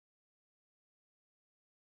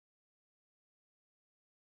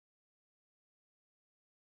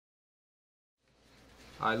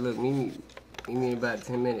All right, look, meet me in about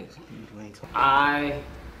 10 minutes. I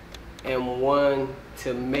am one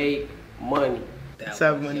to make money. What type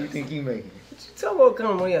of money you think you making? Tell me what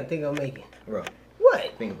kind of money I think I'm making. Bro.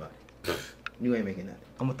 What? Think about it. You ain't making nothing.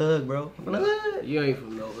 I'm a thug, bro. I'm a thug. You ain't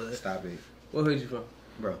from no hood. Stop it. What hood you from?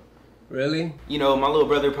 Bro. Really? You know, my little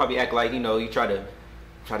brother probably act like, you know, you try to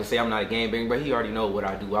say I'm not a gangbanger, but he already know what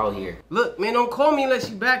I do out here. Look, man, don't call me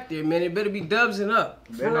unless you back there, man. It better be dubs and up.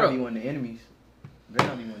 Better not be one of the enemies. Better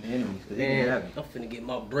not be one of the enemies, cause man, I'm finna get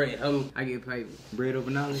my bread. I get paid. Bread over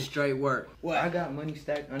knowledge. Straight work. What? I got money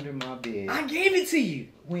stacked under my bed. I gave it to you.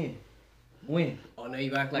 When? Oh, now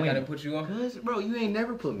you act like I didn't put you on? Cause, bro, you ain't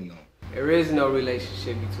never put me on. There is no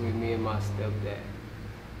relationship between me and my stepdad.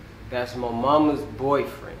 That's my mama's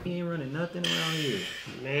boyfriend. He ain't running nothing around here.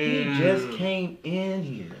 Man. He just came in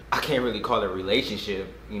here. I can't really call it a relationship,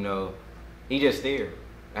 you know. He just there.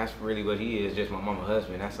 That's really what he is, just my mama's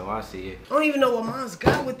husband. That's how I see it. I don't even know what mom's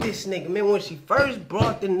got with this nigga, man. When she first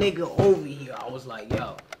brought the nigga over here, I was like,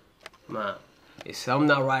 yo, Mom, there's something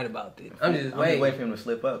not right about this. I'm just waiting for him to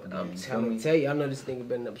slip up. I'm trying to tell you, I know this nigga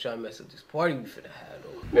been up trying to mess up this party we finna have,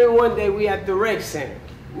 though. Remember one day we at the rec center.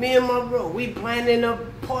 Me and my bro, we planning a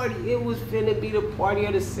party. It was finna be the party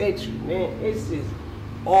of the century, man. It's just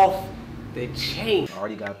off the chain. I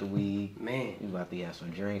already got the weed. Man. We about to have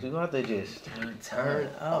some drinks. We about to just turn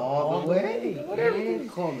up all the way. Whatever you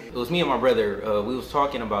call me. It was me and my brother. We was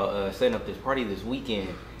talking about setting up this party this weekend.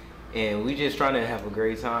 And we just trying to have a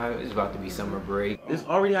great time. It's about to be summer break. This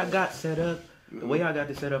already I got set up. The way I got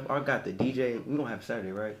this set up, I got the DJ. We don't have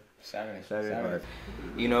Saturday, right? Saturday. Right.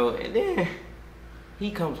 You know, and then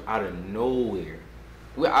he comes out of nowhere.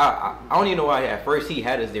 I don't even know why at first he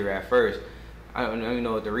had us there at first. I don't even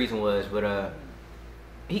know what the reason was, but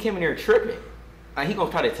he came in there tripping. He gonna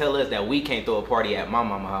try to tell us that we can't throw a party at my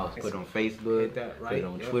mama's house. Put it on Facebook, put it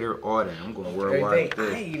on Twitter, all that. I'm going worldwide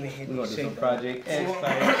with this. We're gonna do some Project X.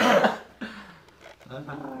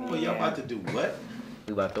 Well, y'all about to do what?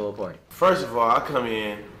 We about to throw a party. First of all, I come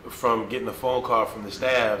in from getting a phone call from the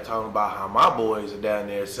staff talking about how my boys are down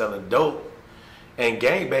there selling dope and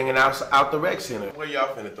gangbanging out the rec center. Where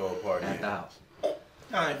y'all finna throw a party at? The house.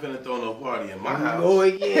 I ain't finna throw no party in my house. Go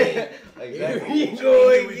again. Exactly. We go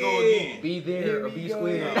again. Be there or be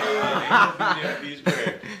square. Be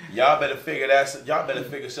square. Y'all better figure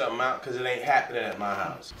something out because it ain't happening at my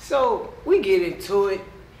house. So we get into it.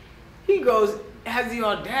 He goes, has the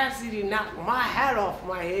audacity to knock my hat off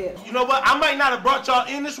my head. You know what? I might not have brought y'all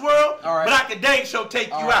in this world, but I can dang sure take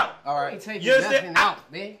you out. All right. Take you nothing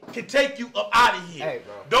out, man. Can take you up out of here. Hey,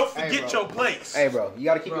 bro. Don't forget your place. Hey, bro. You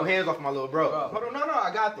gotta keep your hands off my little bro. Hold on, no,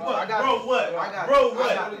 I got this. Bro,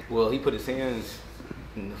 what? Well, he put his hands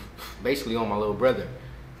basically on my little brother,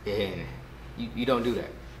 and you don't do that.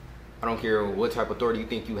 I don't care what type of authority you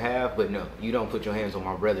think you have, but no, you don't put your hands on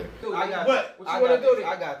my brother. I got what you want to do then?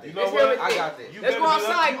 I got this. You know what? I got this. Let's go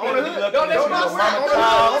outside. On the hood. Let's go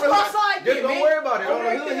outside. Just don't worry about it. On the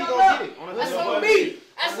hood, he gonna get it. That's on me.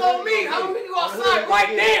 That's on me. I'm gonna go outside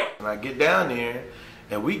right now. And I get down there,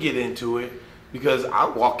 and we get into it, because I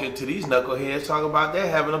walk into these knuckleheads talking about they're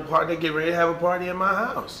having a party, they get ready to have a party in my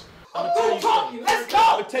house. Who talking? Let's go.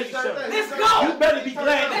 I'm gonna tell you something. Let's go. You better be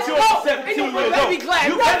glad that you're 17 years old.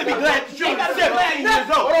 You better be glad that you're 17 years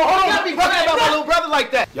old. Hold on. Don't be talking about my little brother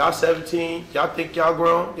like that. Y'all 17, y'all think y'all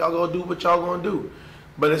grown, y'all gonna do what y'all gonna do.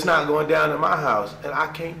 But it's not going down in my house. And I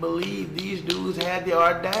can't believe these dudes had the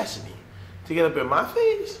audacity to get up in my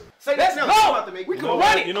face. Say let's go. We can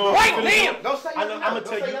run it right now.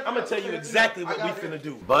 I'm gonna tell you exactly what we finna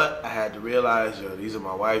do. But I had to realize, yo, these are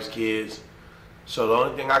my wife's kids. So the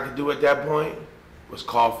only thing I could do at that point was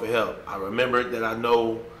call for help. I remembered that I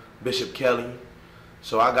know Bishop Kelley,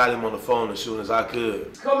 so I got him on the phone as soon as I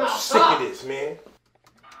could. Come outside. Sick of this, man.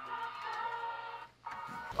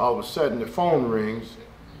 All of a sudden the phone rings,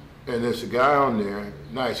 and there's a guy on there,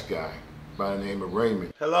 nice guy, by the name of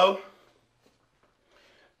Raymond. Hello?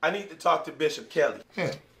 I need to talk to Bishop Kelley.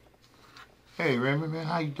 Hey Raymond, man,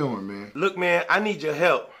 how you doing, man? Look, man, I need your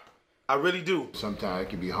help. I really do. Sometimes it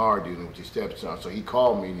can be hard dealing with your stepson. So he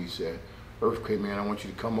called me and he said, Earthquake, man, I want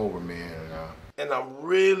you to come over, man. And I'm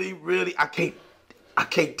really, I can't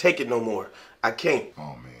take it no more. I can't.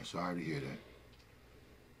 Oh, man, sorry to hear that.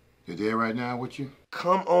 You're there right now with you?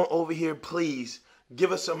 Come on over here, please.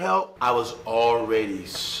 Give us some help. I was already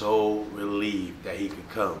so relieved that he could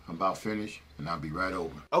come. I'm about finished, and I'll be right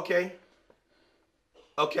over. Okay,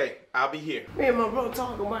 I'll be here. Me and my bro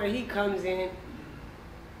talking about it. He comes in.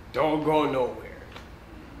 Don't go nowhere.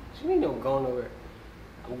 What you mean don't go nowhere?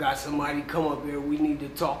 I've got somebody come up here. We need to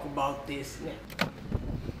talk about this now.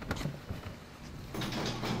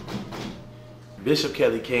 Bishop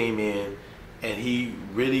Kelley came in and he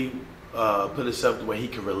really put himself the way he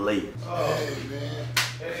could relate. Hey, man.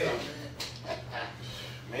 Hey.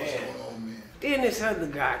 Man. Then this other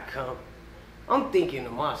guy come. I'm thinking to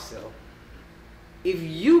myself, if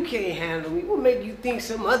you can't handle me, what make you think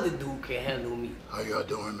some other dude can handle me? How y'all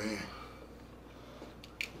doing, man?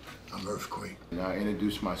 I'm Earthquake. And I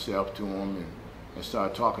introduced myself to him and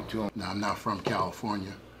started talking to him. Now, I'm not from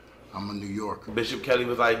California. I'm a New Yorker. Bishop Kelley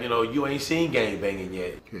was like, you know, you ain't seen gang banging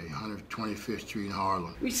yet. Okay, 125th Street in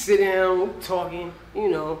Harlem. We sit down, we talking, you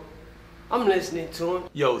know. I'm listening to him.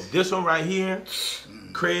 Yo, this one right here,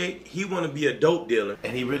 Craig, he want to be a dope dealer.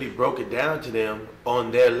 And he really broke it down to them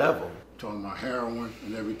on their level. Talking about heroin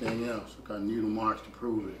and everything else. I got needle marks to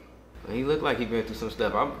prove it. He looked like he been through some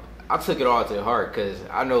stuff. I took it all to heart because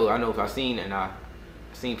I know if I seen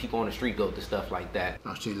people on the street go through stuff like that.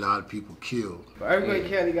 I've seen a lot of people killed. But everybody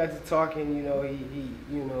Kelley got to talking, you know, he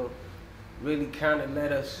you know, really kind of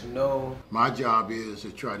let us know. My job is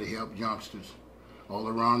to try to help youngsters all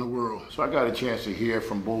around the world. So I got a chance to hear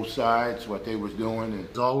from both sides what they was doing. And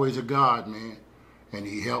there's always a God, man, and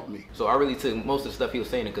he helped me. So I really took most of the stuff he was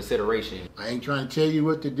saying in consideration. I ain't trying to tell you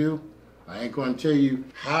what to do. I ain't going to tell you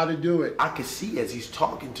how to do it. I could see as he's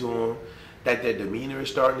talking to him that their demeanor is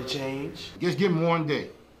starting to change. Just give him one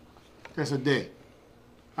day. That's a day.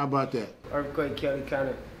 How about that? Earthquake Kelley kind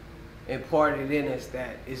of imparted in us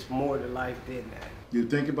that it's more to life than that. You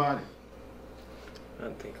think about it? I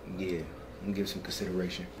think. Yeah, I'm gonna give some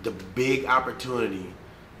consideration. The big opportunity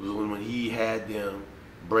was when he had them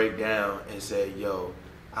break down and say, yo,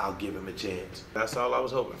 I'll give him a chance. That's all I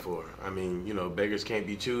was hoping for. I mean, you know, beggars can't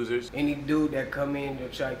be choosers. Any dude that come in to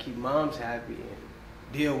try to keep moms happy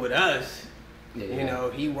and deal with us, you know,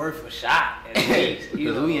 he worth a shot at least.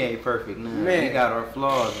 Because we ain't perfect, man. Man. We got our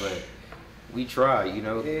flaws, but we try, you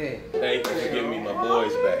know. Yeah. Thank you for giving me my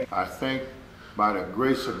boys back. I think by the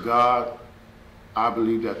grace of God, I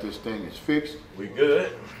believe that this thing is fixed. We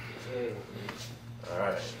good? Yeah. All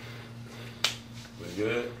right. We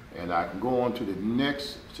good? And I can go on to the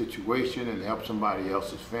next situation and help somebody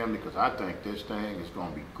else's family because I think this thing is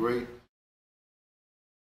going to be great.